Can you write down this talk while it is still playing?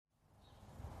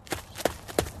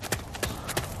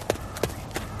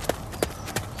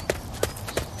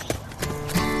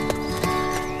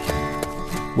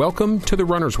Welcome to the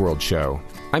Runner's World Show.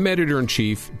 I'm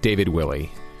Editor-in-Chief David Willey.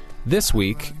 This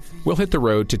week, we'll hit the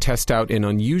road to test out an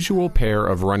unusual pair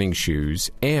of running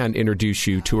shoes and introduce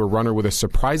you to a runner with a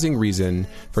surprising reason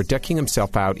for decking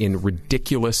himself out in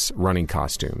ridiculous running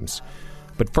costumes.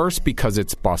 But first, because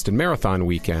it's Boston Marathon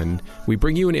weekend, we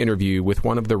bring you an interview with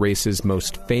one of the race's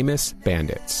most famous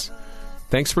bandits.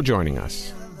 Thanks for joining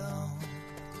us.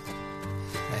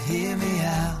 Now hear me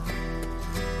out.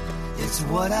 It's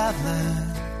what I've learned.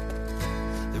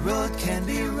 The road can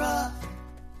be rough.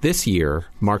 This year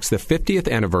marks the 50th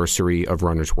anniversary of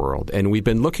Runner's World, and we've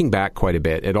been looking back quite a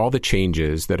bit at all the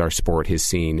changes that our sport has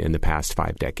seen in the past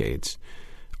 5 decades.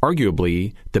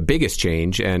 Arguably, the biggest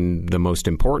change and the most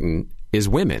important is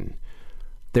women.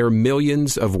 There are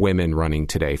millions of women running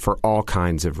today for all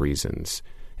kinds of reasons.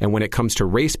 And when it comes to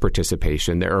race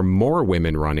participation, there are more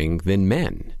women running than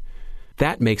men.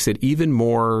 That makes it even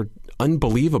more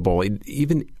unbelievable,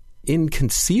 even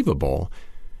inconceivable,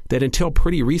 that until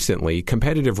pretty recently,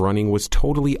 competitive running was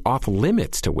totally off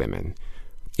limits to women.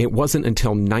 It wasn't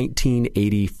until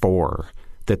 1984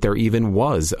 that there even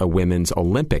was a women's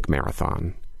Olympic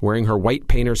marathon. Wearing her white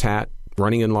painter's hat,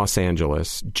 running in Los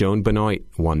Angeles, Joan Benoit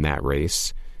won that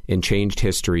race and changed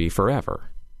history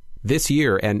forever. This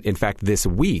year, and in fact this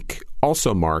week,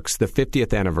 also marks the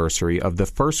 50th anniversary of the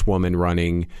first woman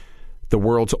running the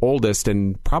world's oldest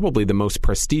and probably the most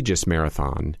prestigious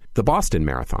marathon, the Boston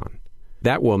Marathon.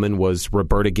 That woman was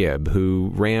Roberta Gibb,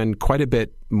 who ran quite a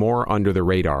bit more under the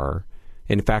radar.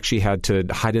 In fact, she had to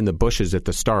hide in the bushes at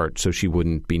the start so she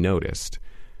wouldn't be noticed.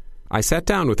 I sat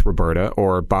down with Roberta,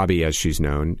 or Bobby as she's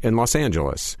known, in Los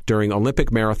Angeles during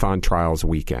Olympic Marathon Trials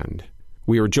weekend.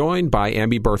 We were joined by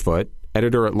Amby Burfoot,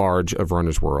 editor-at-large of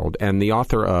Runner's World, and the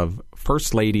author of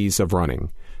First Ladies of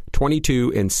Running,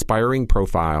 22 inspiring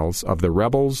profiles of the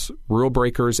rebels, rule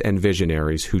breakers, and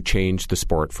visionaries who changed the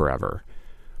sport forever.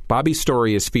 Bobby's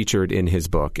story is featured in his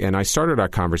book, and I started our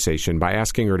conversation by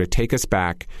asking her to take us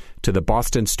back to the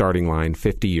Boston starting line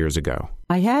 50 years ago.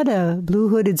 I had a blue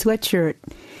hooded sweatshirt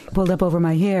pulled up over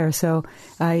my hair, so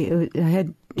I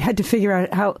had to figure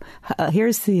out how,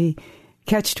 here's the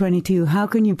catch-22, how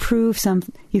can you prove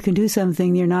you can do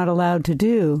something you're not allowed to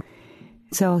do?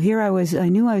 So here I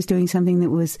knew I was doing something that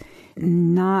was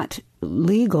not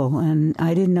legal, and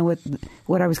I didn't know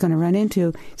what I was going to run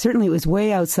into. Certainly it was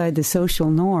way outside the social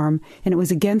norm, and it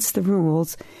was against the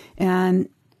rules, and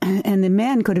the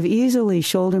men could have easily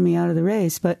shouldered me out of the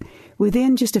race, but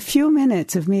within just a few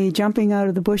minutes of me jumping out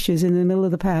of the bushes in the middle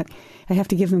of the pack, I have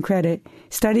to give them credit,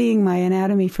 studying my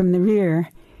anatomy from the rear,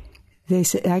 they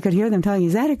said, I could hear them telling,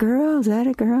 "Is that a girl? Is that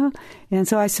a girl?" And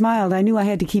so I smiled. I knew I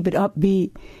had to keep it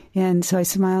upbeat. And so I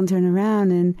smiled and turned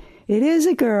around, and it is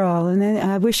a girl. And then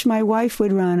I wish my wife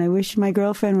would run. I wish my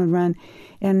girlfriend would run.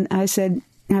 And I said,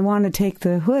 I want to take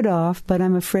the hood off, but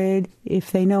I'm afraid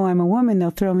if they know I'm a woman,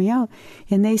 they'll throw me out.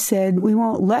 And they said, we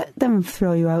won't let them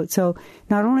throw you out. So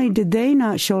not only did they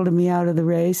not shoulder me out of the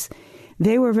race,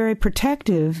 they were very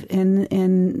protective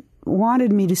and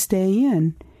wanted me to stay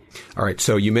in. All right,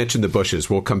 so you mentioned the bushes.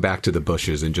 We'll come back to the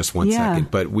bushes in just one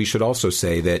second. But we should also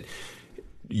say that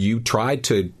you tried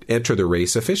to enter the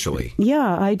race officially.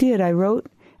 Yeah, I did. I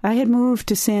had moved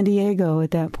to San Diego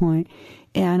at that point,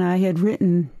 and I had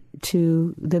written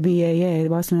to the BAA, the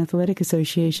Boston Athletic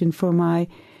Association, for my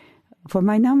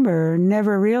number,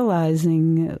 never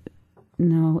realizing,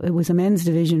 it was a men's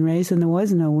division race and there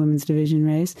was no women's division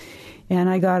race. And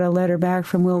I got a letter back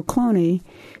from Will Cloney,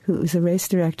 who was the race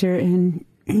director, and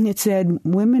it said,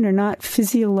 women are not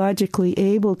physiologically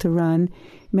able to run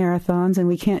marathons and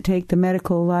we can't take the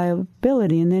medical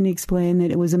liability. And then he explained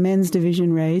that it was a men's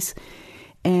division race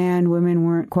and women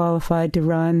weren't qualified to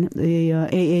run the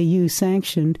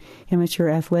AAU-sanctioned, Amateur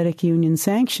Athletic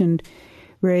Union-sanctioned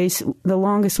race. The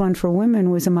longest one for women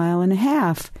was 1.5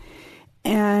 miles.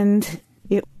 And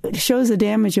it shows the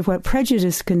damage of what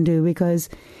prejudice can do, because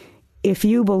if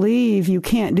you believe you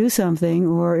can't do something,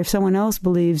 or if someone else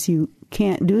believes you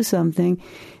can't do something,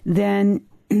 then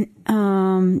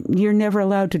you're never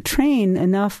allowed to train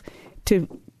enough to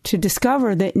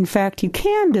discover that, in fact, you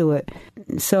can do it.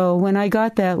 So when I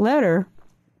got that letter,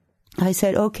 I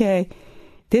said, okay,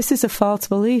 this is a false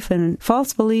belief, and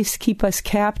false beliefs keep us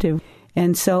captive.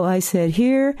 And so I said,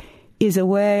 here is a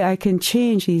way I can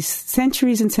change these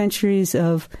centuries and centuries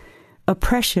of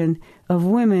oppression of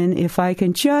women if I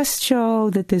can just show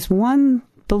that this one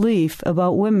belief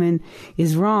about women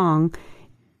is wrong,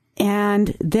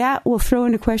 and that will throw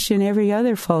into question every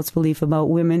other false belief about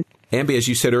women. Amby, as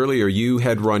you said earlier, you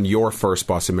had run your first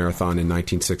Boston Marathon in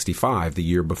 1965, the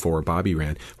year before Bobby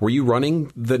ran. Were you running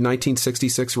the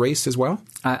 1966 race as well?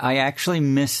 I actually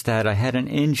missed that. I had an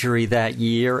injury that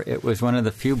year. It was one of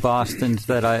the few Bostons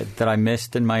that I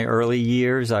missed in my early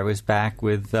years. I was back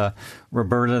with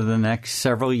Roberta the next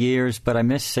several years, but I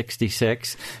missed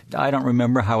 66. I don't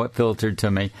remember how it filtered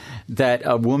to me that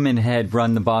a woman had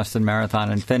run the Boston Marathon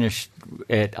and finished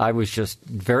it. I was just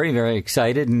very, very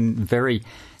excited and very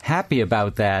happy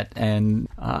about that. And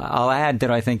I'll add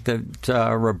that I think that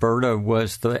Roberta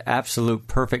was the absolute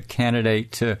perfect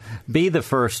candidate to be the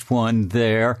first one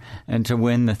there and to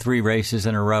win the 3 races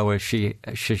in a row as she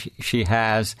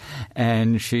has.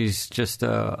 And she's just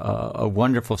a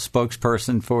wonderful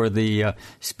spokesperson for the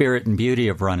spirit and beauty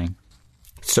of running.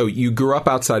 So you grew up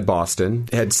outside Boston,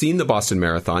 had seen the Boston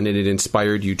Marathon, and it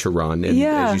inspired you to run. And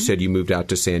as you said, you moved out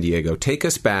to San Diego. Take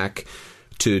us back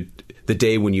to the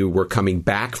day when you were coming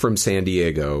back from San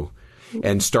Diego,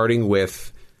 and starting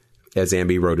with, as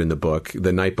Amby wrote in the book,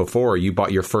 the night before, you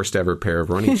bought your first ever pair of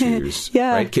running shoes.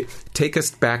 Yeah. Right? Take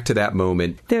us back to that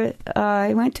moment.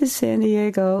 I went to San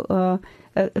Diego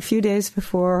a few days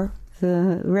before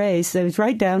the race. It was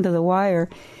right down to the wire.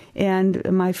 And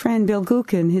my friend Bill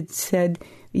Gukin had said,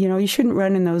 you shouldn't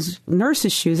run in those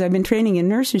nurses' shoes. I've been training in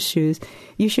nurses' shoes.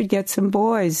 You should get some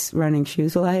boys' running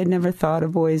shoes. Well, I had never thought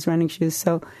of boys' running shoes.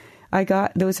 So there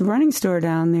was a running store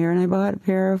down there, and I bought a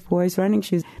pair of boys' running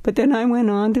shoes. But then I went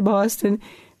on to Boston.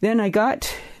 Then I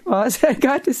got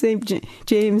to St.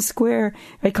 James Square.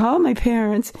 I called my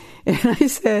parents, and I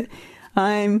said,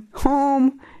 I'm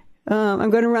home. I'm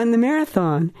going to run the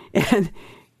marathon. And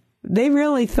they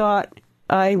really thought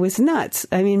I was nuts.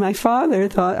 I mean, my father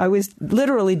thought I was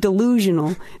literally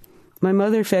delusional. My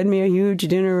mother fed me a huge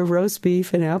dinner of roast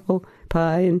beef and apple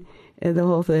pie and the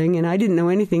whole thing, and I didn't know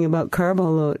anything about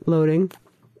carbo loading.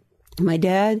 My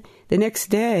dad, the next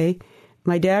day,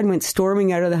 my dad went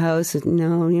storming out of the house. And,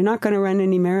 no, you're not going to run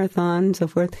any marathon, and so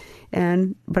forth.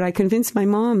 But I convinced my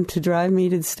mom to drive me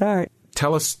to the start.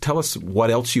 Tell us what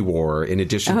else you wore in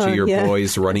addition to your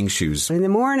boys' running shoes. In the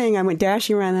morning, I went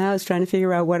dashing around the house trying to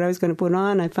figure out what I was going to put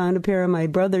on. I found a pair of my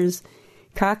brother's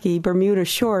khaki Bermuda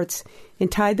shorts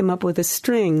and tied them up with a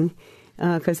string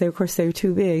because, of course, they were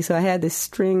too big. So I had this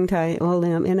string tied all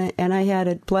them, and I had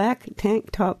a black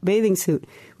tank top bathing suit,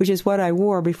 which is what I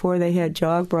wore before they had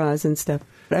jog bras and stuff.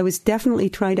 I was definitely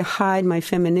trying to hide my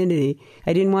femininity.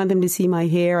 I didn't want them to see my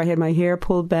hair. I had my hair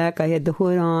pulled back. I had the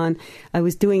hood on. I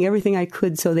was doing everything I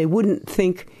could so they wouldn't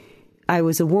think I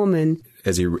was a woman.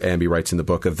 As Amby writes in the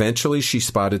book, eventually she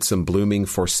spotted some blooming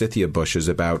forsythia bushes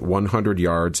about 100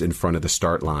 yards in front of the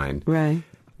start line. Right.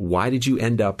 Why did you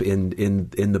end up in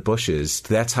the bushes?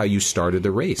 That's how you started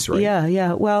the race, right?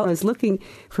 Yeah. Well, I was looking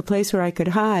for a place where I could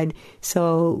hide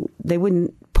so they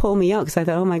wouldn't pull me out because I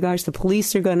thought, oh my gosh, the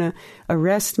police are going to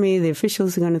arrest me, the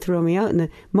officials are going to throw me out. And the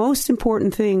most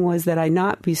important thing was that I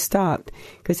not be stopped,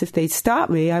 because if they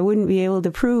stopped me, I wouldn't be able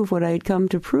to prove what I had come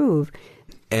to prove.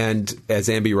 And as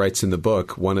Amby writes in the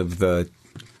book, one of the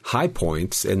high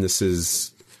points, and this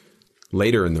is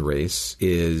later in the race,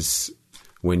 is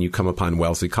when you come upon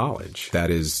Wellesley College. That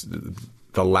is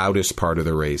the loudest part of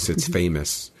the race. It's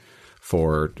famous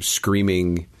for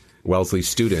screaming Wellesley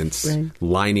students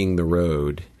lining the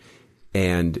road.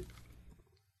 And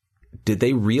did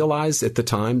they realize at the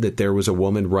time that there was a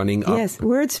woman running up? Yes,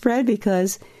 word spread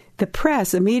because the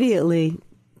press immediately,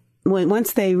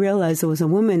 once they realized there was a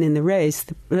woman in the race,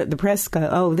 the press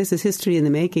got, oh, this is history in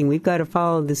the making. We've got to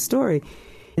follow this story.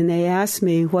 And they asked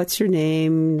me, what's your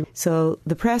name? So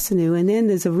the press knew. And then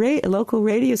there's a local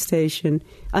radio station,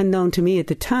 unknown to me at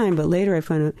the time, but later I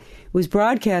found out, was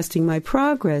broadcasting my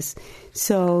progress.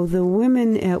 So the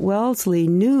women at Wellesley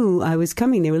knew I was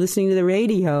coming. They were listening to the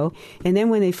radio. And then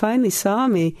when they finally saw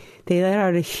me, they let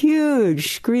out a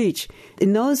huge screech.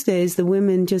 In those days, the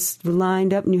women just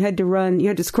lined up and you had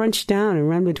to scrunch down and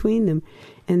run between them.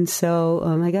 And so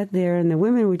I got there, and the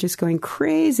women were just going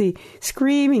crazy,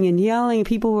 screaming and yelling.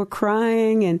 People were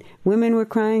crying, and women were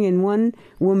crying. And one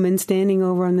woman standing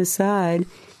over on the side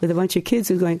with a bunch of kids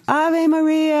was going, Ave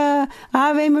Maria,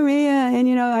 Ave Maria.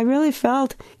 And, I really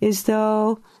felt as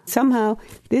though somehow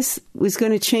this was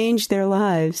going to change their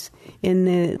lives,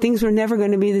 and things were never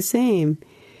going to be the same.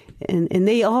 And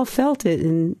they all felt it.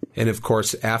 And of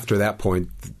course, after that point,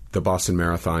 the Boston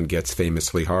Marathon gets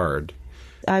famously hard.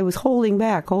 I was holding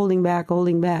back, because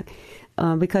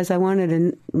I wanted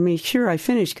to make sure I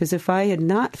finished, because if I had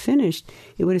not finished,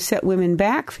 it would have set women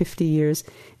back 50 years.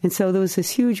 And so there was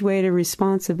this huge weight of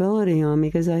responsibility on me,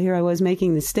 because here I was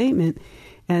making the statement.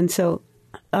 And so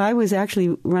I was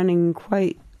actually running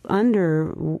quite under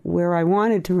where I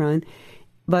wanted to run.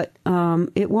 But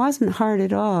it wasn't hard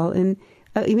at all. And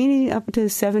immediately up to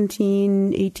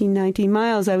 17, 18, 19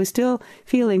 miles, I was still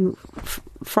feeling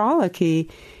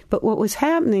frolicky. But what was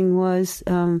happening was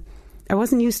I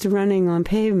wasn't used to running on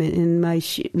pavement, and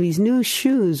these new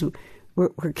shoes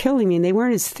were killing me, and they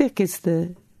weren't as thick as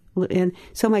and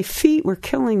so my feet were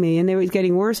killing me, and they were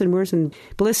getting worse and worse, and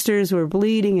blisters were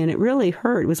bleeding, and it really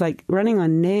hurt. It was like running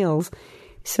on nails.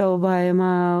 So by a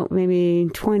mile, maybe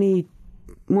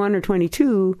 21 or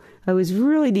 22, I was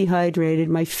really dehydrated.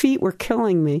 My feet were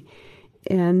killing me,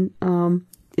 and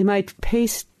my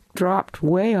pace dropped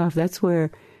way off. That's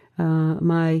where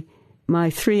my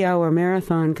 3-hour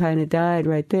marathon kind of died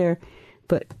right there.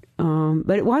 But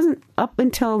it wasn't up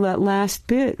until that last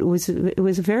bit. It was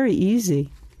very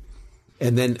easy.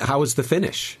 And then how was the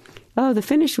finish? Oh, the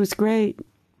finish was great.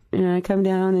 And I come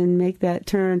down and make that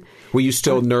turn. Were you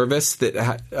still nervous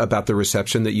about the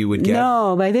reception that you would get?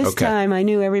 No, by this time I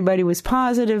knew everybody was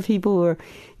positive. People were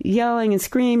yelling and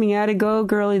screaming, "Atta go,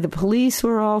 girlie!" The police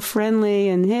were all friendly,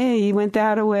 and hey, you went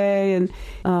that way. And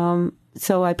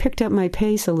so I picked up my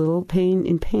pace a little,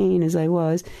 in pain as I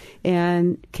was,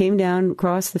 and came down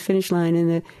across the finish line. And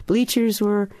the bleachers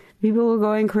people were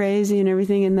going crazy and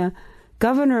everything. And the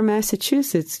governor of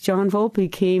Massachusetts, John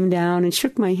Volpe, came down and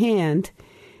shook my hand.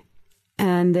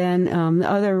 And then the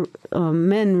other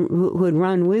men who had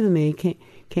run with me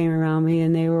came around me,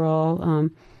 and they were all,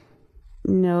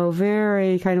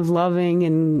 very kind of loving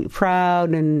and proud.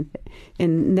 And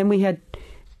then we had,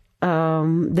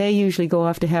 they usually go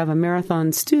off to have a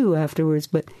marathon stew afterwards,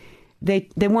 but they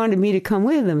wanted me to come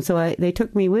with them. So they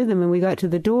took me with them, and we got to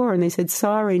the door, and they said,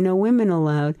 "Sorry, no women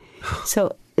allowed."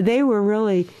 So they were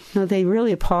really, they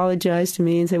really apologized to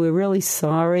me and said, "We're really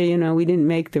sorry, we didn't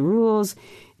make the rules."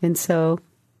 And so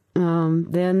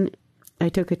then I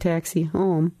took a taxi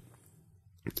home,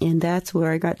 and that's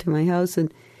where I got to my house,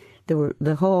 and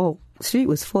the whole street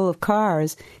was full of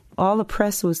cars. All the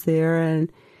press was there,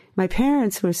 and my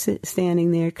parents were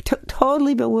standing there,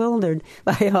 totally bewildered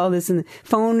by all this, and the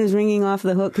phone is ringing off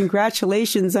the hook.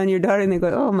 "Congratulations on your daughter." And they go,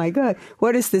 "Oh, my God,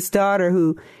 what is this daughter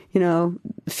who, a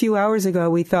few hours ago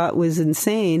we thought was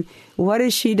insane? What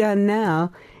has she done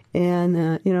now?"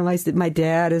 And, my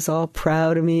dad is all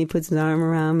proud of me. He puts his arm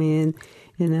around me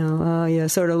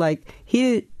and, sort of like,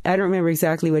 I don't remember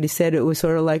exactly what he said. It was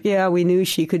sort of like, "Yeah, we knew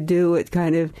she could do it"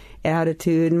 kind of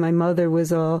attitude. And my mother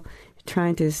was all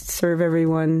trying to serve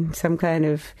everyone some kind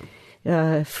of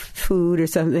food or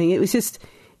something. It was just,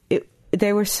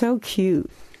 they were so cute.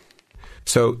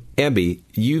 So, Amby,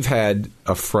 you've had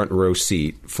a front row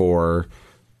seat for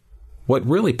what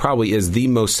really probably is the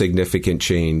most significant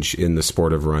change in the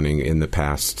sport of running in the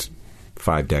past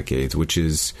 5 decades, which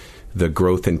is the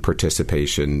growth and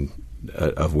participation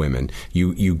of women.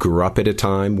 You grew up at a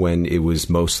time when it was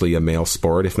mostly a male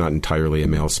sport, if not entirely a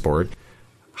male sport.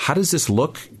 How does this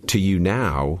look to you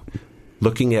now,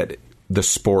 looking at the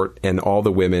sport and all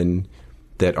the women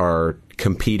that are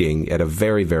competing at a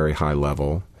very, very high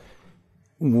level?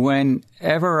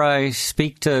 Whenever I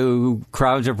speak to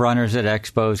crowds of runners at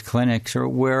expos, clinics, or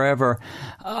wherever,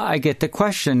 I get the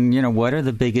question, what are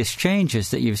the biggest changes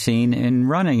that you've seen in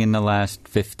running in the last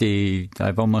 50,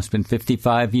 I've almost been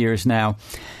 55 years now.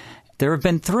 There have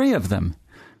been 3 of them.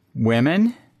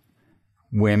 Women,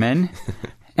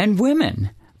 and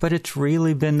women. But it's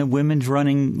really been the women's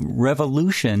running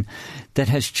revolution that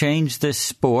has changed this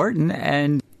sport.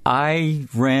 And I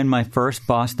ran my first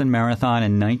Boston Marathon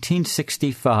in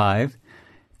 1965.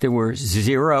 There were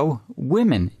 0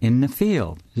 women in the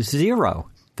field.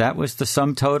 0. That was the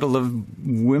sum total of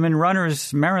women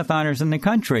runners, marathoners in the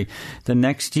country. The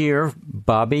next year,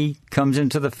 Bobby comes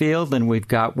into the field, and we've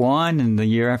got 1. And the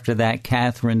year after that,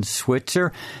 Catherine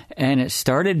Switzer. And it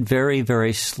started very,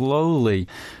 very slowly.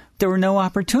 There were no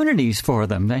opportunities for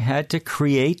them. They had to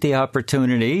create the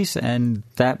opportunities, and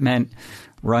that meant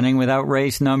running without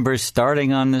race numbers,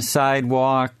 starting on the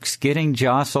sidewalks, getting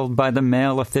jostled by the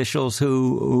male officials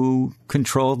who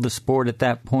controlled the sport at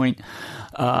that point.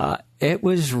 It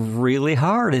was really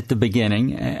hard at the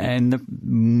beginning, and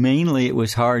mainly it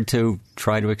was hard to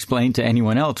try to explain to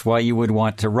anyone else why you would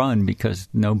want to run, because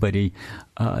nobody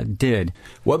did.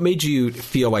 What made you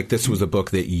feel like this was a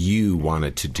book that you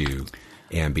wanted to do,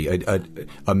 Amby,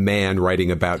 a man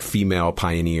writing about female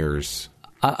pioneers?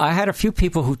 I had a few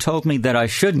people who told me that I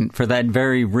shouldn't for that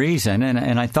very reason,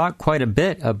 and I thought quite a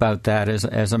bit about that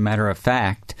as a matter of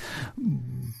fact.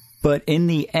 But in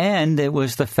the end, it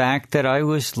was the fact that I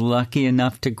was lucky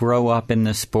enough to grow up in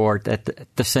the sport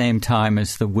at the same time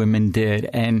as the women did.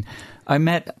 And I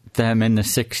met them in the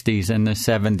 60s and the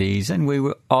 70s, and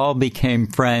we all became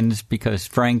friends because,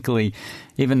 frankly,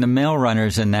 even the male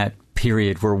runners in that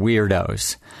period were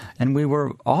weirdos. And we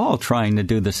were all trying to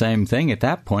do the same thing at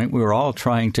that point. We were all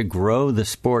trying to grow the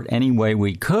sport any way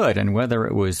we could. And whether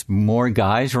it was more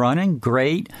guys running,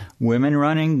 great. Women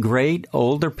running, great.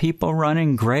 Older people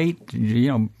running, great.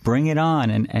 Bring it on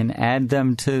and add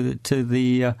them to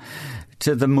the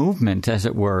movement, as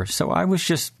it were. So I was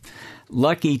just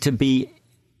lucky to be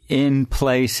in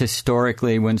place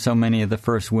historically when so many of the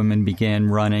first women began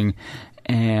running.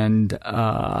 And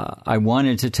I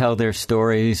wanted to tell their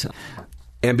stories.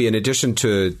 Amby, in addition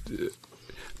to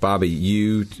Bobby,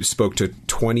 you spoke to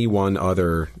 21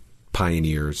 other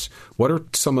pioneers. What are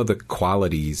some of the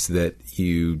qualities that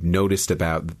you noticed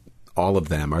about all of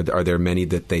them? Are there many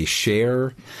that they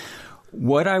share?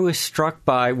 What I was struck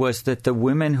by was that the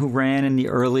women who ran in the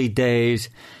early days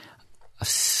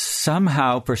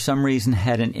somehow, for some reason,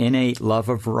 had an innate love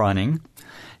of running.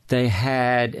 They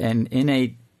had an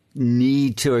innate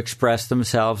need to express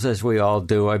themselves, as we all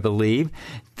do, I believe.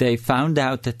 They found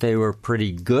out that they were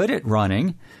pretty good at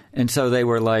running, and so they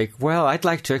were like, well, I'd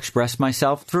like to express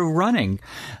myself through running.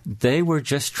 They were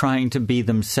just trying to be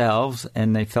themselves,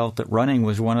 and they felt that running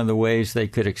was one of the ways they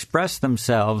could express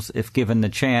themselves if given the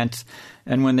chance.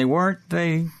 And when they weren't,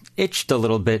 they itched a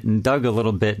little bit and dug a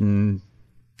little bit and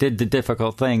did the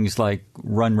difficult things like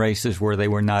run races where they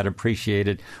were not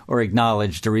appreciated or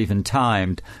acknowledged or even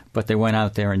timed, but they went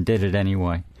out there and did it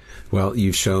anyway. Well,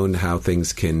 you've shown how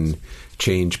things can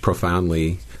change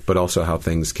profoundly, but also how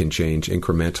things can change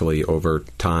incrementally over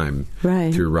time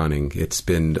through running. It's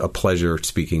been a pleasure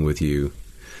speaking with you.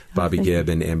 Bobby Gibb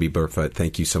and Amby Burfoot,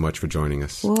 thank you so much for joining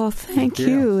us. Well, thank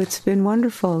you. It's been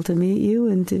wonderful to meet you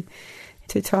and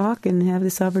to talk and have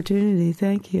this opportunity.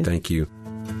 Thank you. Thank you.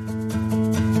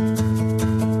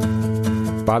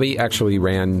 Bobby actually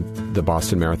ran the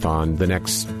Boston Marathon the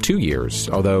next 2 years,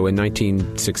 although in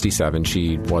 1967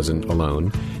 she wasn't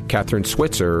alone. Catherine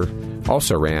Switzer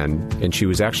also ran, and she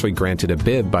was actually granted a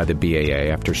bib by the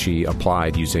BAA after she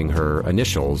applied using her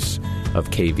initials of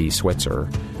KV Switzer.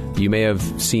 You may have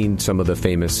seen some of the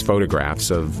famous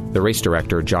photographs of the race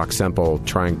director, Jock Semple,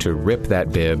 trying to rip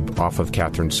that bib off of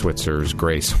Catherine Switzer's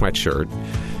gray sweatshirt.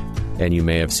 And you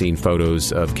may have seen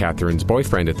photos of Catherine's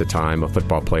boyfriend at the time, a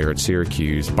football player at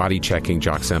Syracuse, body-checking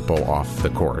Jock Semple off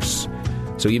the course.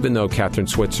 So even though Catherine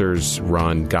Switzer's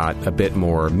run got a bit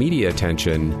more media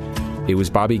attention, it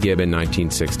was Bobby Gibb in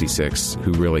 1966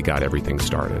 who really got everything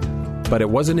started. But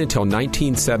it wasn't until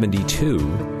 1972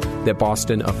 that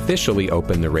Boston officially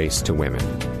opened the race to women.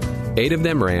 8 of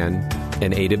them ran,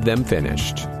 and 8 of them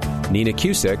finished. Nina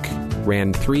Cusick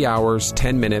ran 3 hours,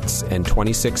 10 minutes, and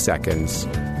 26 seconds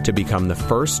to become the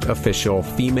first official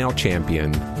female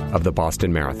champion of the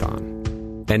Boston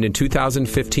Marathon. And in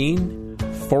 2015,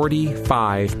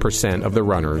 45% of the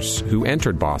runners who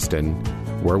entered Boston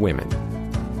were women.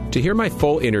 To hear my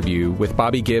full interview with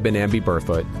Bobby Gibb and Amby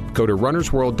Burfoot, go to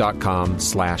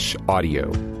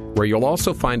runnersworld.com/audio, where you'll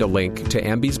also find a link to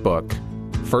Amby's book,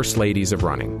 First Ladies of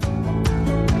Running.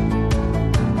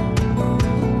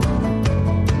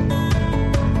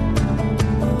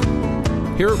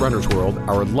 Here at Runner's World,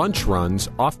 our lunch runs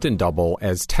often double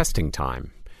as testing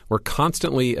time. We're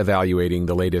constantly evaluating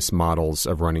the latest models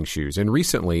of running shoes. And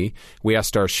recently, we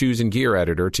asked our shoes and gear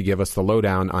editor to give us the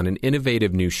lowdown on an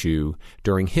innovative new shoe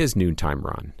during his noontime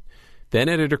run. Then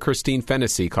editor Christine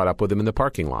Fennessy caught up with him in the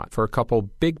parking lot for a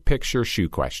couple big-picture shoe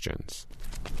questions.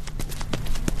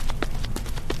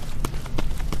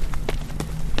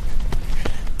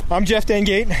 I'm Jeff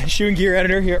Dengate, shoe and gear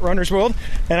editor here at Runner's World,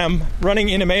 and I'm running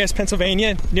in Emmaus,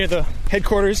 Pennsylvania, near the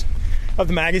headquarters of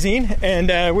the magazine.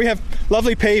 And we have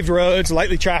lovely paved roads,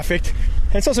 lightly trafficked,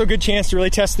 and it's also a good chance to really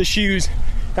test the shoes.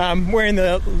 I'm wearing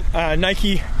the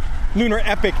Nike Lunar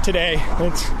Epic today.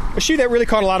 It's a shoe that really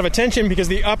caught a lot of attention because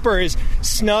the upper is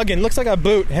snug and looks like a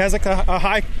boot. It has like a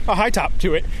high top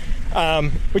to it.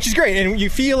 Which is great, and you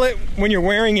feel it when you're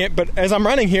wearing it, but as I'm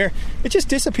running here, it just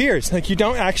disappears. Like, you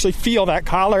don't actually feel that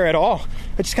collar at all.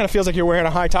 It just kind of feels like you're wearing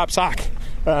a high top sock,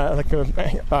 like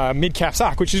a mid-calf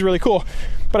sock, which is really cool.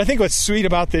 But I think what's sweet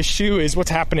about this shoe is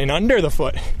what's happening under the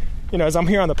foot. You know, as I'm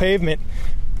here on the pavement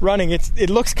running, it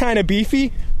looks kind of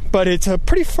beefy, but it's a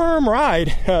pretty firm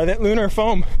ride. That Lunar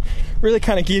foam really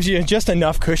kind of gives you just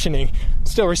enough cushioning.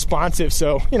 Still responsive,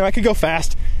 so, you know, I could go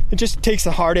fast. It just takes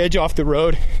the hard edge off the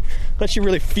road, lets you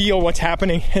really feel what's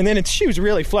happening. And then its shoe's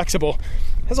really flexible.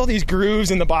 It has all these grooves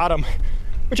in the bottom,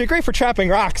 which are great for trapping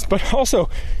rocks, but also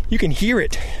you can hear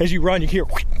it as you run. You hear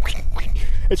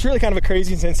it's really kind of a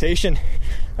crazy sensation,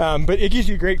 but it gives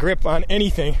you great grip on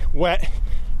anything, wet,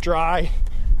 dry,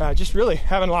 just really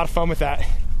having a lot of fun with that.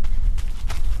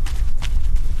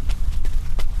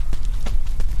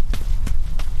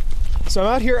 So I'm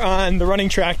out here on the running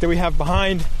track that we have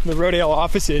behind the Rodale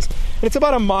offices. And it's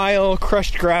about a mile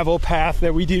crushed gravel path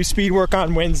that we do speed work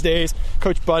on Wednesdays.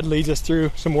 Coach Bud leads us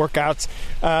through some workouts.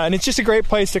 And it's just a great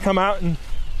place to come out and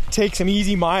take some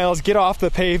easy miles, get off the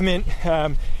pavement.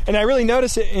 And I really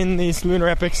notice it in these lunar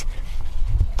epics,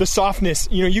 the softness.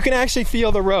 You can actually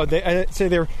feel the road.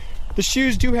 The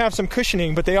shoes do have some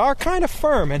cushioning, but they are kind of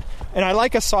firm, and I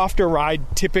like a softer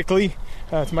ride typically.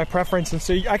 It's my preference, and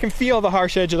so I can feel the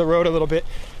harsh edge of the road a little bit.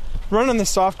 Running on the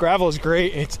soft gravel is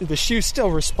great. The shoe's still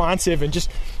responsive, and just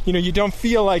you don't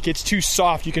feel like it's too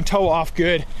soft. You can toe off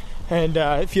good, and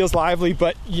it feels lively,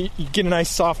 but you get a nice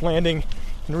soft landing,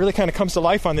 and it really kind of comes to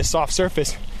life on this soft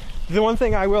surface. The one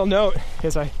thing I will note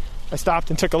is I stopped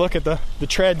and took a look at the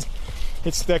treads.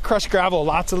 It's the crushed gravel,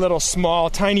 lots of little small,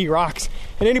 tiny rocks.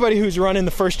 And anybody who's running the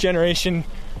first generation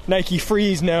Nike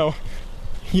Frees know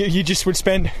you just would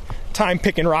spend time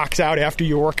picking rocks out after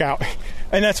your workout.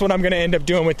 And that's what I'm going to end up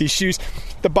doing with these shoes.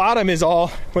 The bottom is all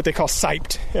what they call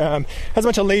siped. Has a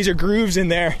bunch of laser grooves in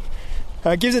there.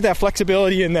 Gives it that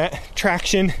flexibility and that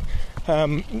traction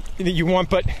that you want,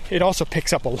 but it also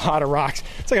picks up a lot of rocks.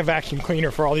 It's like a vacuum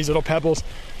cleaner for all these little pebbles.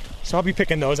 So I'll be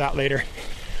picking those out later.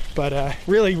 But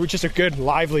really, we're just a good,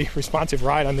 lively, responsive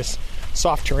ride on this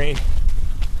soft terrain.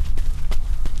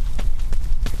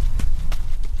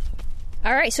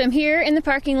 All right, so I'm here in the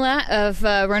parking lot of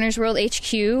Runner's World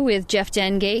HQ with Jeff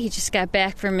Dengate. He just got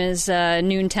back from his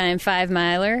noontime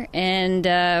 5-miler, and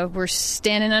we're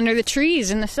standing under the trees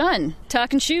in the sun,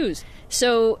 talking shoes.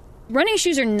 So running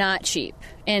shoes are not cheap,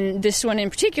 and this one in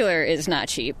particular is not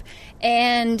cheap.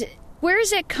 And where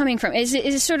is that coming from? Is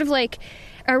it sort of like,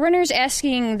 are runners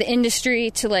asking the industry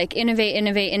to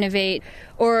innovate,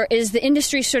 or is the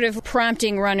industry sort of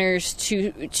prompting runners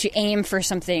to aim for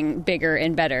something bigger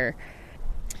and better?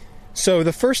 So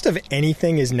the first of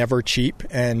anything is never cheap,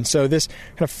 and so this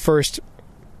kind of first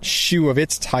shoe of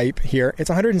its type here, it's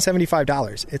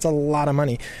 $175. It's a lot of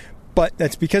money, but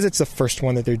that's because it's the first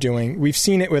one that they're doing. We've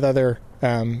seen it with other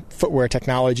footwear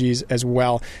technologies as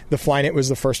well. The Flyknit was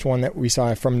the first one that we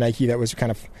saw from Nike that was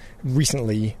kind of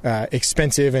recently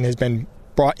expensive and has been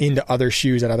brought into other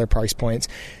shoes at other price points.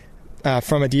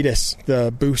 From Adidas,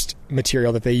 the Boost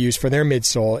material that they use for their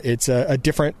midsole, it's a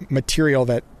different material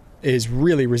that is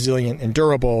really resilient and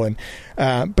durable, and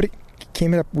but it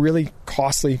came at a really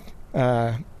costly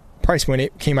price when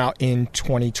it came out in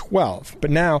 2012. But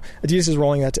now Adidas is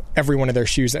rolling that to every one of their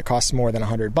shoes that costs more than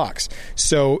 $100.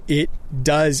 So it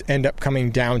does end up coming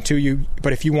down to you.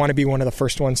 But if you want to be one of the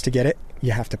first ones to get it,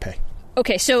 you have to pay.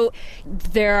 Okay, so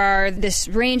there are this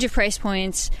range of price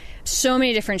points, so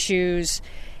many different shoes.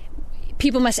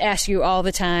 People must ask you all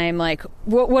the time, like,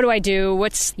 what do I do?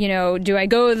 Do I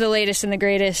go the latest and the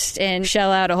greatest and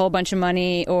shell out a whole bunch of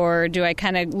money, or do I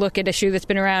kind of look at a shoe that's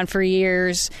been around for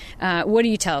years? What do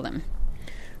you tell them?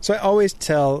 So I always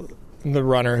tell the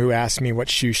runner who asks me what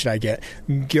shoe should I get,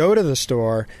 go to the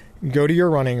store, go to your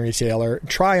running retailer,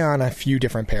 try on a few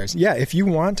different pairs. Yeah, if you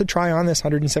want to try on this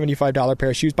 $175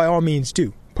 pair of shoes, by all means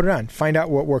do. Put it on. Find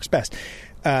out what works best.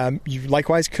 You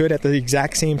likewise could, at the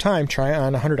exact same time, try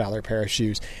on a $100 pair of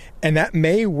shoes. And that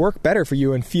may work better for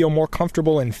you and feel more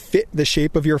comfortable and fit the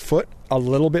shape of your foot a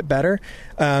little bit better.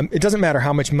 It doesn't matter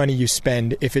how much money you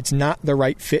spend. If it's not the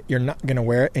right fit, you're not going to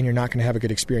wear it and you're not going to have a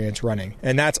good experience running.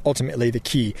 And that's ultimately the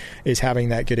key, is having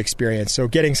that good experience. So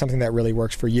getting something that really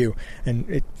works for you.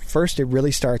 And first, it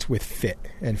really starts with fit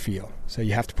and feel. So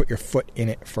you have to put your foot in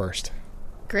it first.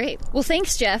 Great. Well,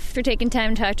 thanks, Jeff, for taking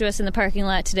time to talk to us in the parking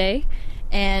lot today.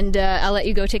 And I'll let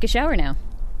you go take a shower now.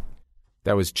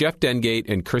 That was Jeff Dengate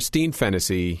and Christine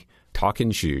Fennessy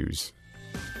talking shoes.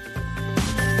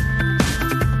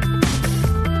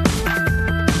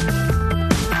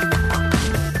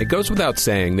 It goes without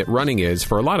saying that running is,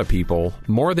 for a lot of people,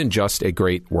 more than just a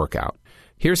great workout.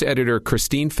 Here's editor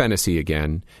Christine Fennessy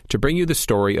again to bring you the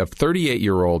story of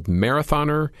 38-year-old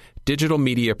marathoner, digital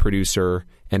media producer,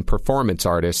 and performance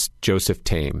artist Joseph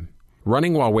Tame.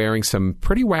 Running while wearing some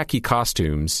pretty wacky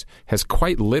costumes has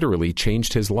quite literally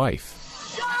changed his life.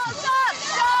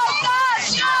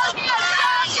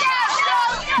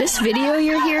 This video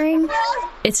you're hearing,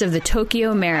 it's of the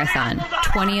Tokyo Marathon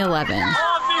 2011.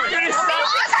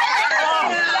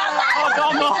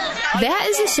 That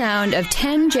is the sound of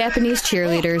 10 Japanese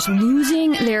cheerleaders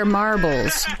losing their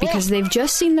marbles because they've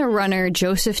just seen the runner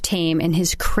Joseph Tame in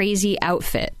his crazy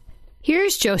outfit.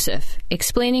 Here's Joseph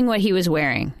explaining what he was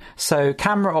wearing. So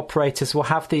camera operators will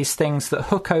have these things that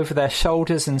hook over their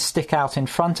shoulders and stick out in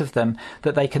front of them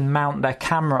that they can mount their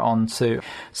camera onto.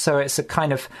 So it's a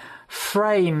kind of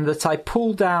frame that I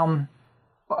pull down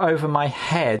over my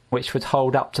head, which would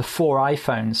hold up to 4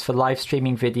 iPhones for live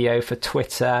streaming video, for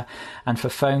Twitter, and for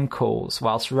phone calls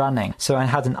whilst running. So I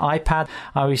had an iPad.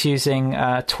 I was using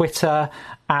a Twitter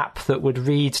app that would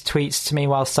read tweets to me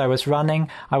whilst I was running.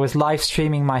 I was live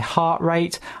streaming my heart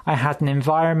rate. I had an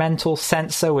environmental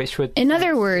sensor which would... In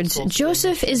other words,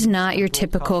 Joseph is not your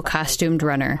typical costumed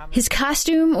runner. His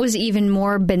costume was even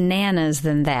more bananas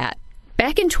than that.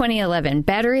 Back in 2011,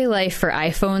 battery life for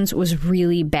iPhones was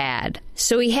really bad,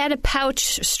 so he had a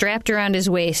pouch strapped around his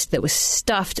waist that was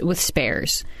stuffed with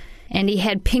spares, and he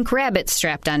had pink rabbits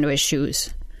strapped onto his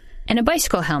shoes, and a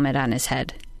bicycle helmet on his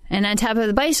head. And on top of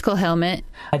the bicycle helmet,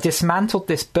 I dismantled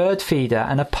this bird feeder,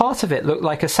 and a part of it looked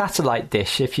like a satellite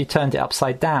dish if you turned it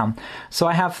upside down. So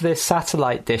I have this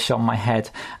satellite dish on my head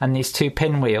and these 2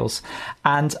 pinwheels.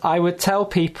 And I would tell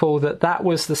people that that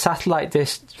was the satellite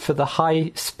dish for the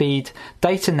high-speed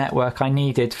data network I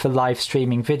needed for live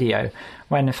streaming video,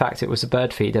 when in fact it was a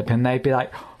bird feeder. And they'd be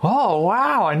like, oh,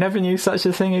 wow, I never knew such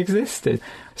a thing existed.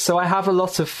 So I have a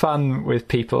lot of fun with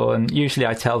people, and usually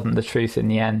I tell them the truth in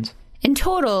the end. In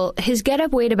total, his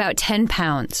getup weighed about 10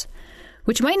 pounds,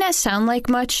 which might not sound like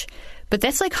much, but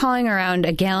that's like hauling around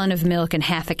a gallon of milk and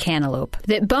half a cantaloupe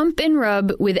that bump and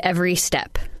rub with every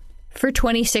step for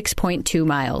 26.2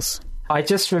 miles. I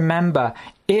just remember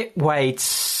it weighed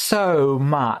so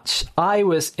much. I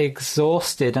was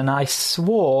exhausted, and I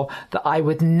swore that I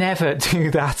would never do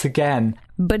that again.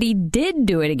 But he did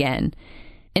do it again.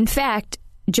 In fact,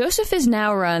 Joseph has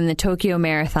now run the Tokyo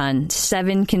Marathon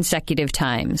 7 consecutive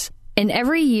times. And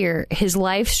every year, his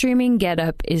live streaming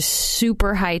getup is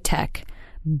super high-tech,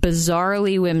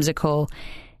 bizarrely whimsical,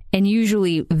 and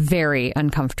usually very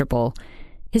uncomfortable.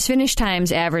 His finish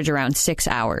times average around 6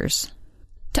 hours.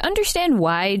 To understand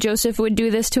why Joseph would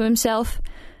do this to himself,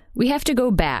 we have to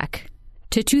go back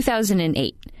to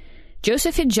 2008.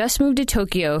 Joseph had just moved to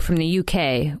Tokyo from the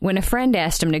UK when a friend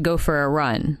asked him to go for a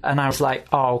run. And I was like,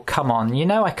 oh, come on,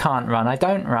 I can't run. I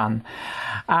don't run.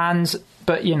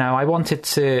 But, I wanted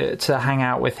to hang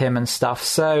out with him and stuff.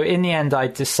 So in the end, I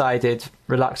decided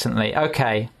reluctantly,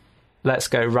 okay, let's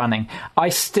go running. I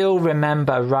still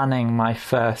remember running my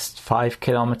first 5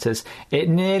 kilometers. It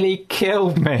nearly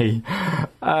killed me.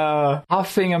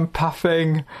 Huffing and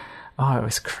puffing. Oh, it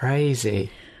was crazy.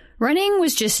 Running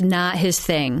was just not his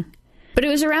thing. But it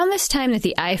was around this time that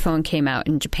the iPhone came out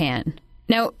in Japan.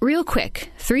 Now, real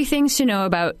quick, 3 things to know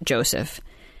about Joseph.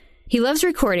 He loves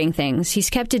recording things. He's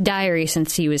kept a diary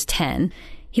since he was 10.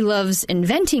 He loves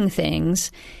inventing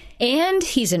things. And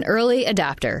he's an early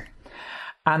adopter.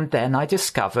 And then I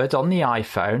discovered on the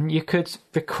iPhone you could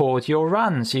record your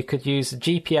runs. You could use a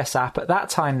GPS app. At that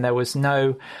time, there was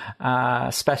no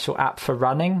special app for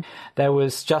running. There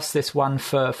was just this one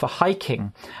for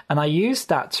hiking. And I used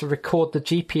that to record the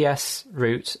GPS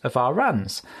route of our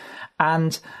runs.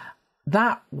 And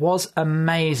that was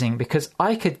amazing because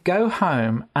I could go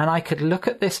home and I could look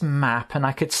at this map and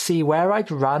I could see where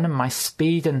I'd run and my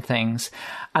speed and things.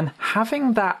 And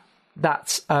having that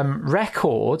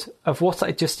record of what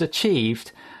I just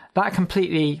achieved, that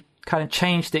completely kind of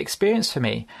changed the experience for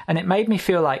me. And it made me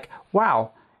feel like,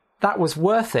 wow, that was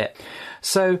worth it.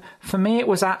 So for me, it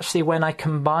was actually when I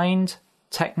combined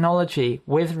technology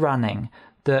with running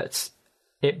that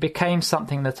it became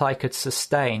something that I could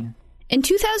sustain. In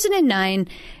 2009,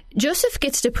 Joseph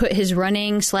gets to put his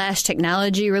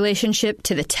running/technology relationship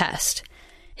to the test.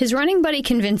 His running buddy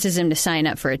convinces him to sign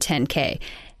up for a 10K.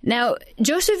 Now,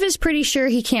 Joseph is pretty sure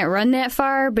he can't run that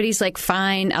far, but he's like,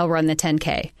 fine, I'll run the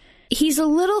 10K. He's a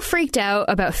little freaked out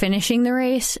about finishing the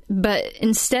race, but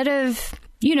instead of,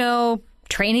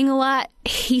 training a lot,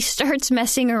 he starts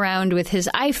messing around with his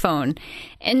iPhone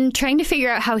and trying to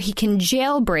figure out how he can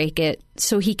jailbreak it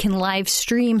so he can live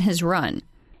stream his run.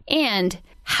 And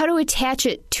how to attach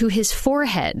it to his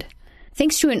forehead.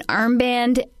 Thanks to an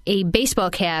armband, a baseball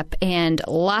cap, and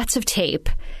lots of tape,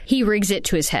 he rigs it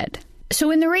to his head. So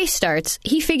when the race starts,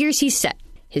 he figures he's set.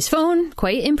 His phone,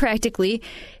 quite impractically,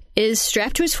 is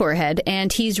strapped to his forehead,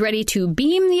 and he's ready to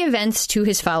beam the events to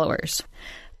his followers.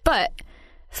 But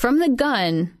from the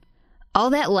gun, all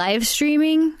that live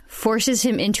streaming forces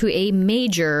him into a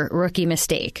major rookie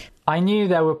mistake. I knew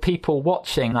there were people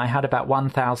watching. I had about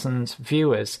 1,000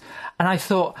 viewers. And I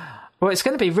thought, well, it's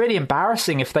going to be really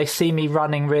embarrassing if they see me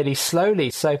running really slowly.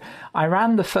 So I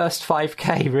ran the first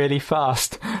 5K really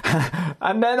fast.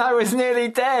 And then I was nearly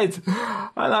dead.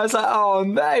 And I was like, oh,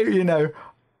 no,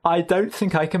 I don't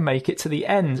think I can make it to the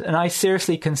end. And I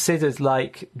seriously considered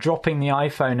dropping the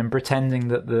iPhone and pretending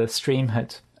that the stream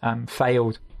had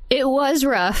failed. It was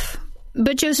rough,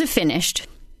 but Joseph finished.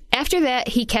 After that,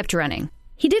 he kept running.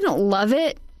 He didn't love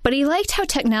it, but he liked how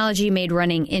technology made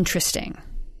running interesting.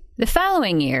 The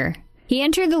following year, he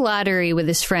entered the lottery with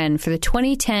his friend for the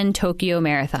 2010 Tokyo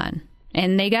Marathon,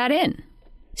 and they got in.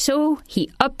 So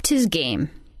he upped his game.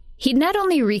 He'd not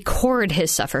only record his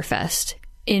Sufferfest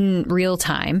in real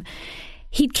time,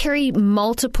 he'd carry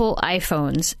multiple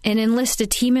iPhones and enlist a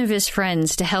team of his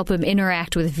friends to help him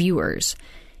interact with viewers.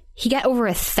 He got over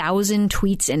 1,000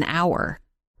 tweets an hour.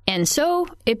 And so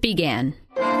it began.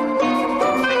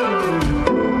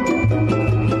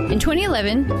 In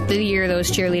 2011, the year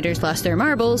those cheerleaders lost their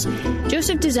marbles,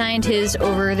 Joseph designed his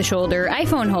over-the-shoulder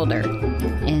iPhone holder.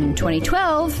 In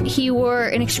 2012, he wore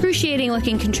an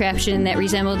excruciating-looking contraption that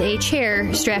resembled a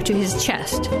chair strapped to his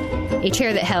chest, a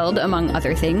chair that held, among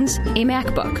other things, a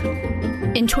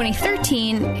MacBook. In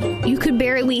 2013, you could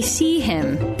barely see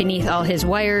him beneath all his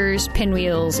wires,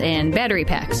 pinwheels, and battery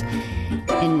packs.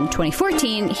 In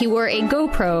 2014, he wore a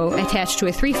GoPro attached to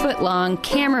a 3-foot-long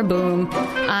camera boom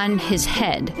on his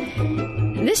head.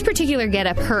 This particular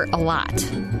getup hurt a lot.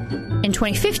 In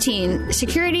 2015,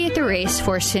 security at the race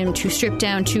forced him to strip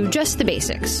down to just the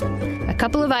basics. A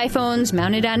couple of iPhones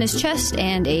mounted on his chest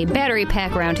and a battery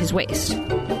pack around his waist.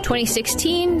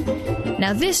 2016,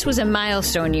 now this was a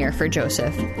milestone year for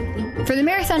Joseph. For the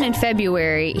marathon in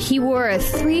February, he wore a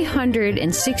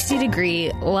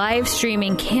 360-degree live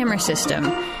streaming camera system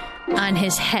on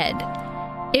his head.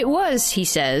 It was, he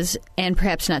says, and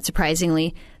perhaps not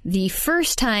surprisingly, the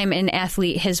first time an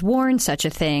athlete has worn such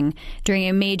a thing during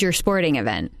a major sporting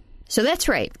event. So that's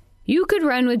right. You could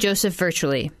run with Joseph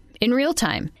virtually, in real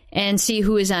time, and see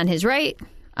who is on his right,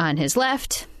 on his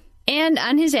left, and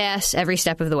on his ass every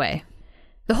step of the way.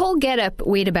 The whole getup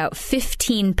weighed about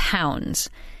 15 pounds,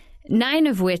 9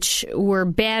 of which were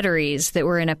batteries that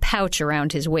were in a pouch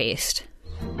around his waist.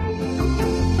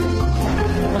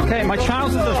 Okay, my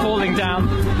trousers are falling down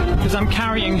because I'm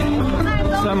carrying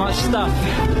so much stuff.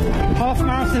 Half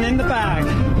marathon in the bag.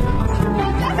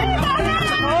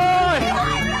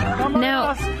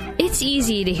 Now, it's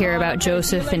easy to hear about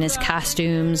Joseph and his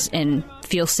costumes and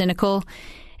feel cynical.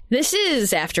 This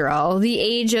is, after all, the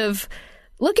age of,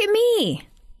 look at me,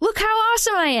 look how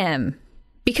awesome I am.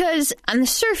 Because on the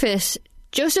surface,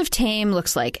 Joseph Tame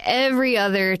looks like every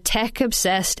other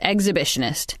tech-obsessed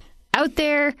exhibitionist, out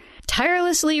there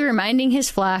tirelessly reminding his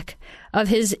flock of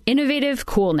his innovative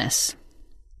coolness.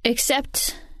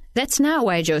 Except that's not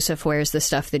why Joseph wears the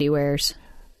stuff that he wears.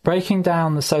 Breaking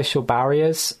down the social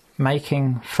barriers,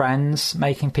 making friends,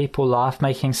 making people laugh,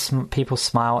 making people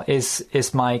smile is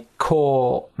my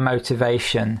core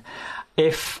motivation.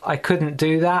 If I couldn't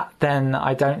do that, then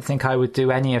I don't think I would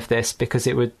do any of this, because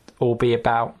it would all be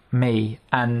about me.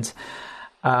 And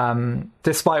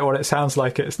despite what it sounds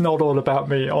like, it's not all about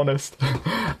me, honest.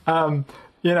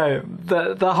 You know,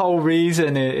 the whole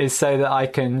reason is so that I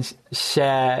can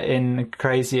share in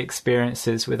crazy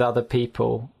experiences with other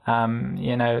people.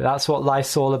 You know, that's what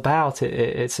life's all about.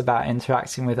 It's about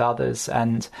interacting with others.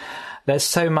 And there's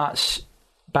so much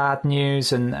bad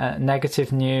news and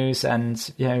negative news,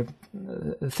 and, you know,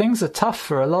 things are tough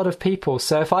for a lot of people.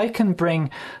 So if I can bring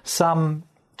some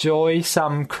joy,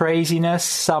 some craziness,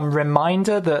 some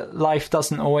reminder that life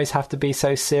doesn't always have to be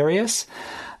so serious,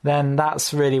 then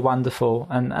that's really wonderful.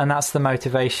 And that's the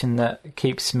motivation that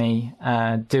keeps me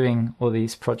doing all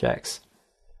these projects.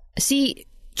 See,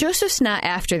 Joseph's not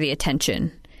after the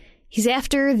attention. He's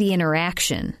after the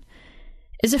interaction.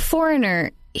 As a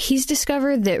foreigner, he's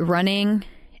discovered that running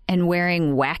and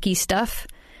wearing wacky stuff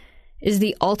is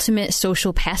the ultimate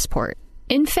social passport.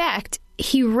 In fact,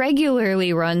 he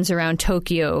regularly runs around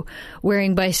Tokyo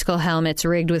wearing bicycle helmets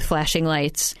rigged with flashing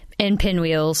lights and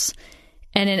pinwheels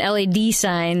and an LED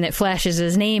sign that flashes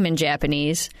his name in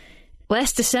Japanese.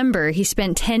 Last December, he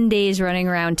spent 10 days running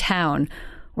around town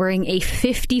wearing a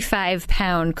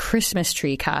 55-pound Christmas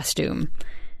tree costume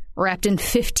wrapped in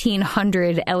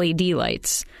 1,500 LED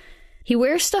lights. He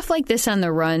wears stuff like this on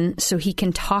the run so he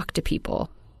can talk to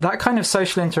people. That kind of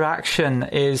social interaction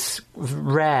is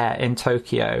rare in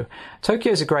Tokyo.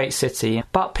 Tokyo is a great city,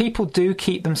 but people do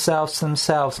keep themselves to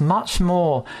themselves much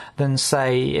more than,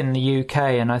 say, in the UK,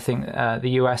 and I think the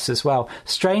US as well.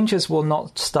 Strangers will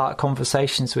not start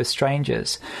conversations with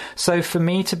strangers. So for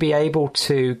me to be able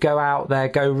to go out there,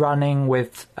 go running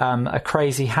with a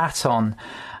crazy hat on,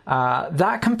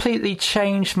 that completely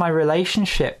changed my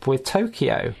relationship with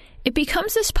Tokyo. It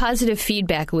becomes this positive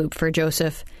feedback loop for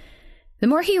Joseph. The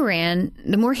more he ran,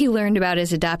 the more he learned about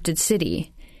his adopted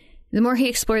city. The more he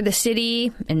explored the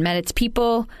city and met its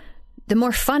people, the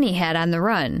more fun he had on the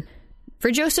run.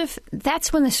 For Joseph,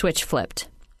 that's when the switch flipped.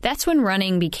 That's when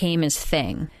running became his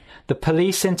thing. The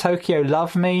police in Tokyo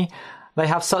love me. They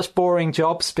have such boring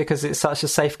jobs because it's such a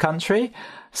safe country.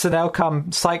 So they'll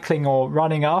come cycling or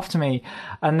running after me,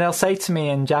 and they'll say to me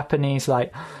in Japanese,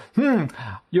 like,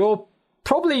 you're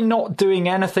probably not doing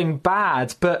anything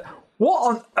bad, but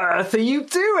what on earth are you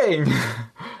doing?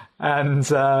 And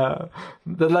the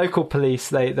local police,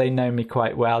 they know me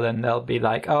quite well, and they'll be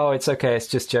like, oh, it's okay, it's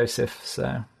just Joseph.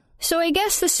 So I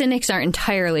guess the cynics aren't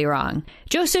entirely wrong.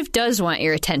 Joseph does want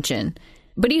your attention,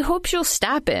 but he hopes you'll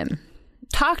stop him.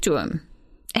 Talk to him.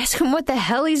 Ask him what the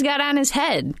hell he's got on his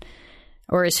head,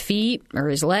 or his feet, or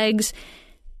his legs.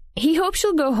 He hopes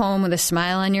you'll go home with a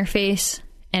smile on your face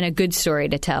and a good story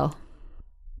to tell.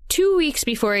 2 weeks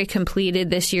before he completed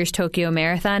this year's Tokyo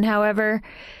Marathon, however,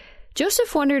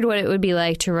 Joseph wondered what it would be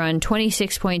like to run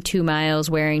 26.2 miles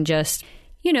wearing just,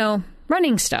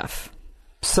 running stuff.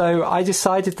 So I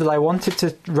decided that I wanted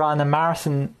to run a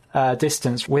marathon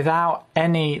distance without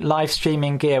any live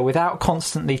streaming gear, without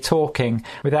constantly talking,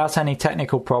 without any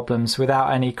technical problems,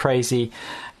 without any crazy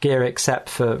gear except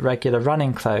for regular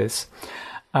running clothes.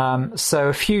 So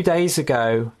a few days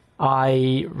ago,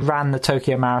 I ran the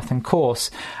Tokyo Marathon course,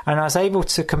 and I was able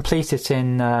to complete it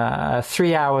in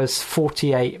 3 hours,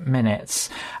 48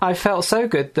 minutes. I felt so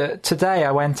good that today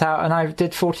I went out and I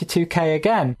did 42K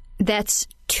again. That's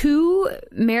 2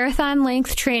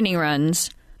 marathon-length training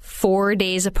runs, 4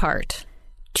 days apart.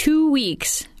 2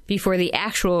 weeks before the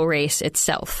actual race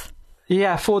itself.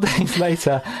 Yeah, 4 days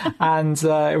later. And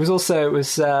it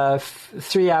was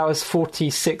 3 hours,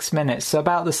 46 minutes, so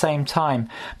about the same time.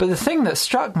 But the thing that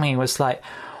struck me was like,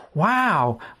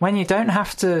 wow, when you don't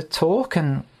have to talk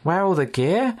and wear all the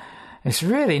gear, it's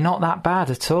really not that bad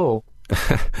at all.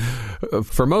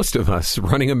 For most of us,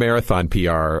 running a marathon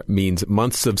PR means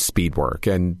months of speed work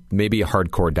and maybe a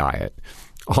hardcore diet.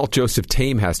 All Joseph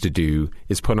Tame has to do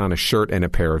is put on a shirt and a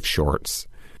pair of shorts.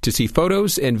 To see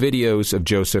photos and videos of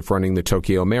Joseph running the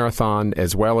Tokyo Marathon,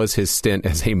 as well as his stint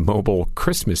as a mobile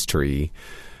Christmas tree,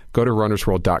 go to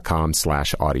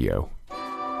runnersworld.com/audio.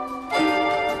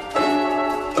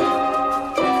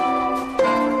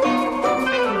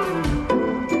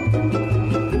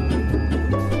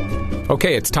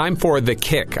 Okay, it's time for The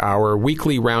Kick, our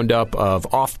weekly roundup of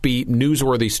offbeat,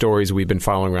 newsworthy stories we've been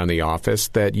following around the office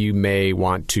that you may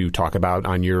want to talk about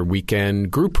on your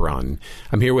weekend group run.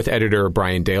 I'm here with editor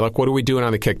Brian Dalek. What are we doing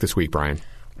on The Kick this week, Brian?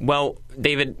 Well,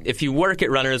 David, if you work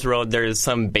at Runner's World, there's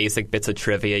some basic bits of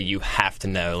trivia you have to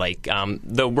know, like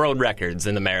the world records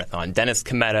in the marathon. Dennis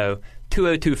Cometto,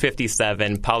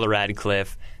 2:02:57, Paula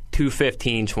Radcliffe,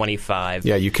 2:15:25.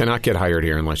 Yeah, you cannot get hired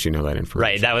here unless you know that information.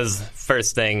 Right, that was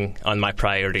first thing on my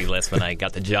priority list when I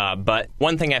got the job. But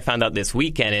one thing I found out this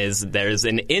weekend is there's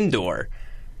an indoor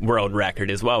world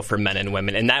record as well for men and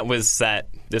women, and that was set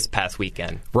this past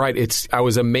weekend. Right, I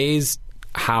was amazed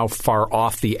how far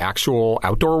off the actual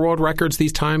outdoor world records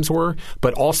these times were,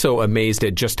 but also amazed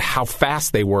at just how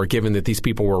fast they were, given that these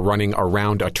people were running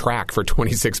around a track for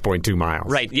 26.2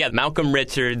 miles. Right, yeah. Malcolm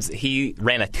Richards, he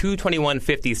ran a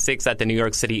 2:21:56 at the New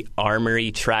York City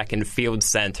Armory Track and Field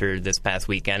Center this past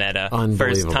weekend at a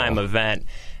first-time event.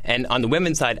 And on the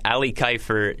women's side, Ali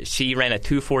Kiefer, she ran a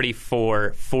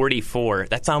 2:44:44.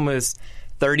 That's almost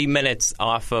 30 minutes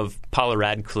off of Paula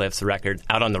Radcliffe's record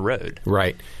out on the road.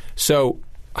 Right. So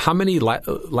how many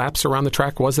laps around the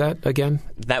track was that again?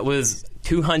 That was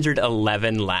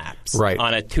 211 laps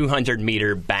on a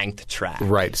 200-meter banked track.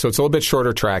 Right. So it's a little bit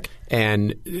shorter track.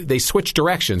 And they switched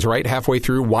directions, right, halfway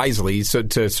through wisely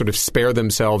to sort of spare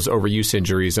themselves overuse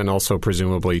injuries and also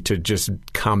presumably to just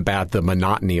combat the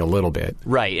monotony a little bit.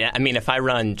 Right. I mean, if I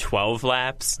run 12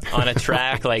 laps on a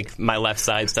track, like my left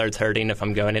side starts hurting if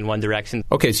I'm going in one direction.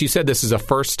 Okay, so you said this is a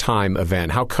first-time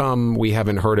event. How come we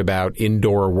haven't heard about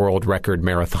indoor world record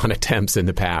marathon attempts in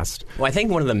the past? Well, I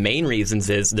think one of the main reasons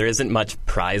is there isn't much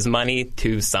prize money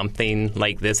to something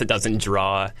like this. It doesn't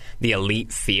draw the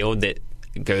elite field that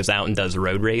goes out and does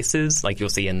road races like you'll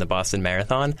see in the Boston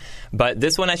Marathon. But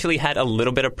this one actually had a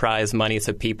little bit of prize money,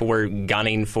 so people were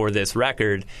gunning for this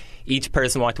record. Each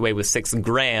person walked away with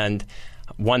 $6,000,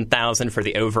 $1,000 for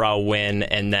the overall win,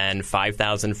 and then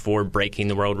 $5,000 for breaking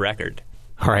the world record.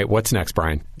 All right, what's next,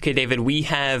 Brian? Okay, David, we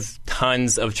have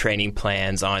tons of training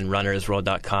plans on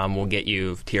runnersworld.com. We'll get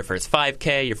you to your first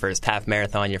 5K, your first half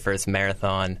marathon, your first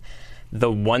marathon. The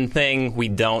one thing we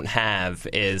don't have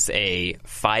is a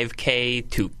 5K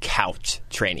to couch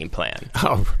training plan.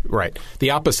 Oh, right. The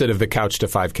opposite of the couch to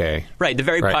 5K. Right, the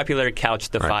very popular couch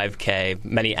to 5K.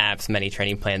 Many apps, many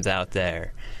training plans out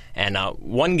there. And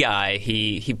one guy,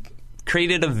 he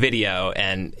created a video,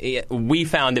 and we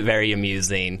found it very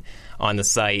amusing on the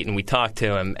site, and we talked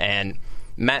to him, and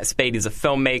Matt Spade is a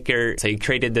filmmaker, so he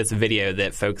created this video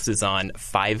that focuses on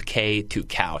 5K to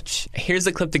couch. Here's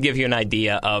a clip to give you an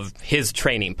idea of his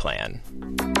training plan.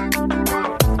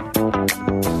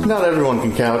 Not everyone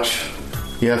can couch.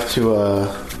 You have to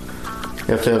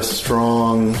have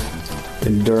strong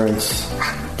endurance.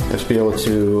 You have to be able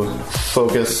to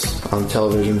focus on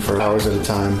television for hours at a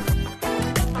time.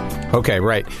 Okay,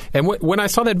 right. And when I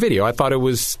saw that video, I thought it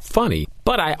was funny.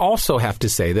 But I also have to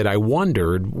say that I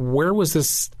wondered, where was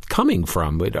this coming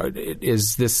from?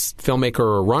 Is this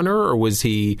filmmaker a runner, or was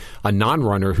he a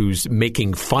non-runner who's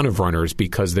making fun of runners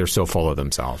because they're so full of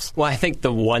themselves? Well, I think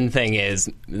the one thing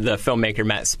is the filmmaker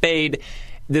Matt Spade,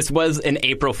 this was an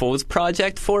April Fool's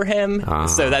project for him.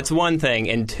 So that's one thing.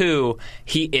 And two,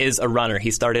 he is a runner.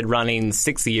 He started running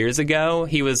 6 years ago.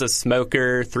 He was a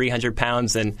smoker, 300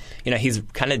 pounds, and he's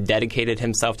kind of dedicated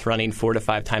himself to running 4 to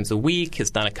 5 times a week.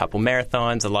 He's done a couple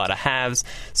marathons, a lot of halves.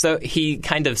 So he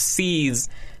kind of sees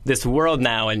this world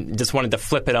now and just wanted to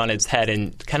flip it on its head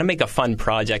and kind of make a fun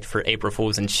project for April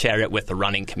Fools and share it with the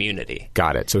running community.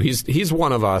 Got it. So he's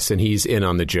one of us, and he's in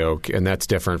on the joke, and that's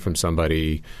different from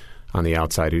somebody on the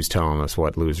outside who's telling us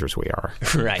what losers we are.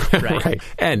 Right. Right.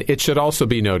 And it should also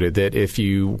be noted that if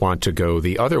you want to go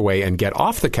the other way and get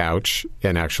off the couch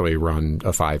and actually run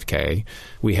a 5K,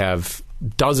 we have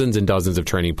dozens and dozens of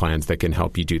training plans that can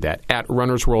help you do that at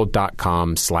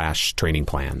runnersworld.com/training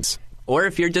plans. Or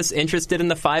if you're just interested in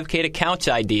the 5K to couch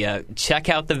idea, check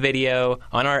out the video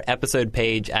on our episode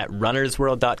page at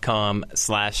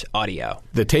runnersworld.com/audio.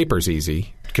 The taper's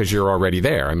easy because you're already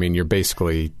there. I mean, you're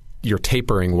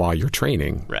tapering while you're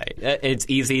training. Right. It's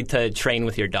easy to train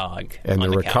with your dog. And the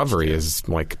recovery is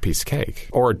like a piece of cake.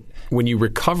 Or when you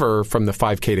recover from the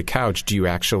 5K to couch, do you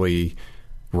actually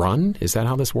run? Is that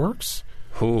how this works?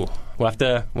 Ooh, we'll have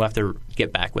to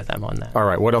get back with them on that. All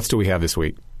right. What else do we have this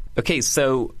week? Okay,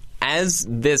 so as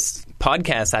this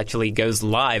podcast actually goes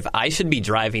live, I should be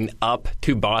driving up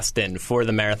to Boston for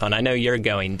the marathon. I know you're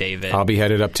going, David. I'll be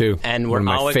headed up too. And one of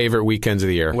my favorite weekends of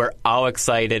the year. We're all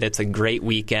excited. It's a great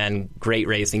weekend, great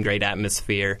racing, great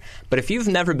atmosphere. But if you've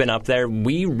never been up there,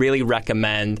 we really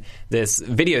recommend this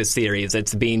video series.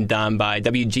 It's being done by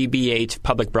WGBH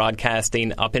Public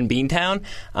Broadcasting up in Beantown.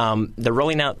 They're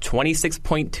rolling out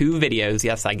 26.2 videos.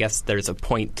 Yes, I guess there's a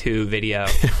 0.2 video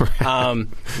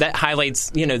that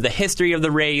highlights, the history of the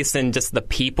race and just the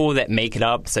people that make it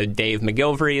up. So Dave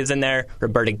McGilvery is in there,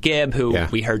 Roberta Gibb, who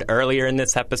we heard earlier in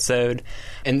this episode.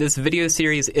 And this video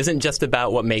series isn't just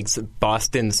about what makes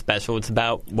Boston special. It's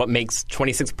about what makes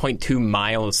 26.2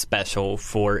 miles special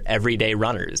for everyday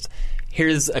runners.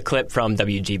 Here's a clip from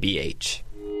WGBH.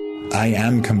 I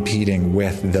am competing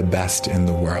with the best in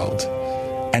the world.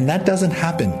 And that doesn't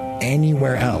happen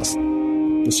anywhere else.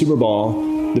 The Super Bowl,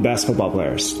 the best football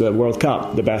players. The World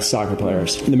Cup, the best soccer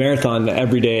players. In the marathon, the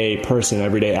everyday person,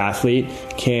 everyday athlete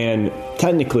can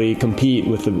technically compete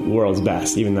with the world's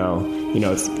best, even though,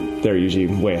 they're usually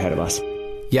way ahead of us.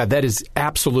 Yeah, that is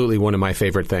absolutely one of my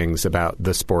favorite things about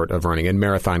the sport of running, and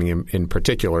marathoning in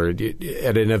particular,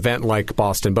 at an event like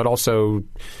Boston, but also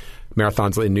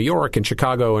marathons in New York and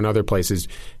Chicago and other places.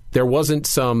 There wasn't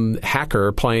some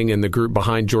hacker playing in the group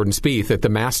behind Jordan Spieth at the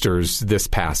Masters this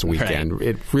past weekend. Right.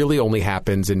 It really only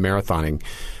happens in marathoning.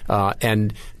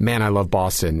 And, man, I love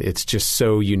Boston. It's just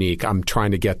so unique. I'm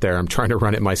trying to get there. I'm trying to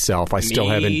run it myself. I still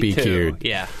haven't BQ'd. Too.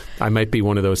 Yeah. I might be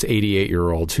one of those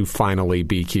 88-year-olds who finally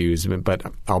BQs, but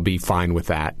I'll be fine with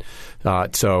that.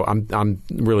 So I'm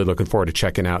really looking forward to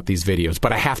checking out these videos.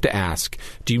 But I have to ask,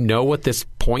 do you know what this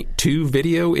 0.2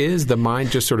 video is? The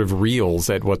mind just sort of reels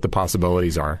at what the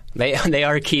possibilities are. They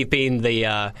are keeping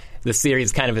the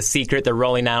series kind of a secret. They're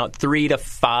rolling out 3 to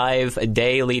 5 a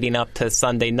day leading up to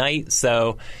Sunday night.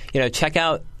 So, check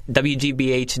out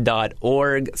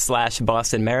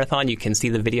WGBH.org/Boston Marathon. You can see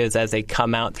the videos as they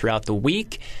come out throughout the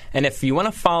week. And if you want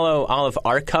to follow all of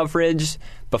our coverage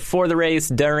before the race,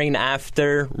 during,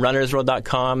 after,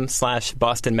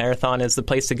 runnersworld.com/Boston Marathon is the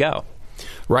place to go.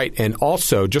 Right. And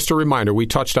also, just a reminder, we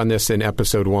touched on this in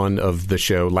episode 1 of the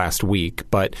show last week,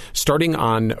 but starting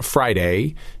on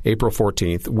Friday, April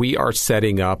 14th, we are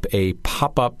setting up a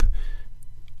pop-up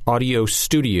audio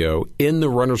studio in the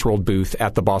Runner's World booth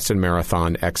at the Boston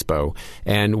Marathon Expo.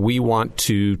 And we want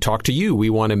to talk to you. We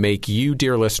want to make you,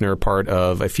 dear listener, part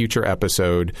of a future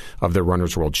episode of the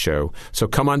Runner's World show. So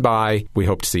come on by. We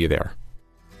hope to see you there.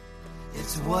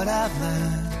 It's what I've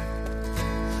learned.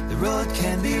 The road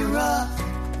can be rough,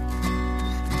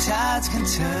 and tides can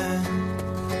turn.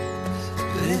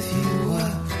 But if you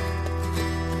work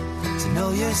to know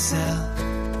yourself,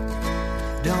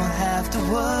 don't have to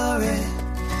worry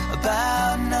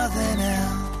about nothing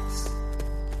else.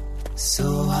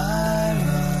 So I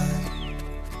run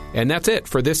And that's it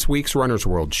for this week's Runner's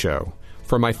World show.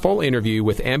 For my full interview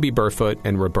with Amby Burfoot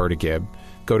and Roberta Gibb,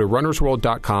 go to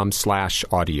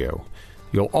runnersworld.com/audio.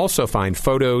 You'll also find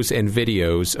photos and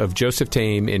videos of Joseph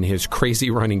Tame in his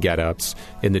crazy running get-ups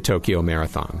in the Tokyo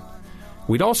Marathon.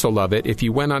 We'd also love it if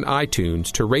you went on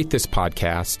iTunes to rate this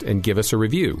podcast and give us a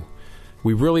review.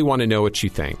 We really want to know what you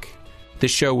think.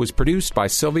 This show was produced by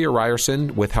Sylvia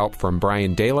Ryerson with help from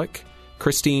Brian Dalick,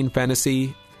 Christine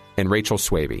Fennessy, and Rachel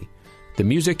Swaby. The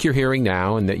music you're hearing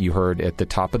now and that you heard at the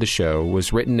top of the show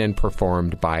was written and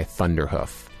performed by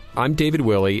Thunderhoof. I'm David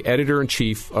Willey,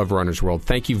 Editor-in-Chief of Runner's World.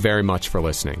 Thank you very much for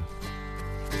listening.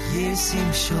 Years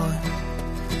seem short,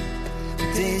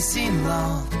 days seem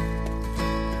long,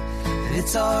 and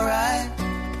it's alright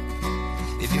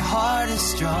if your heart is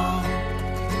strong.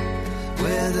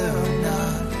 Whether or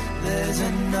not there's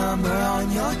a number on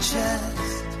your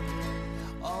chest,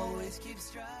 always keep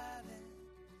striving.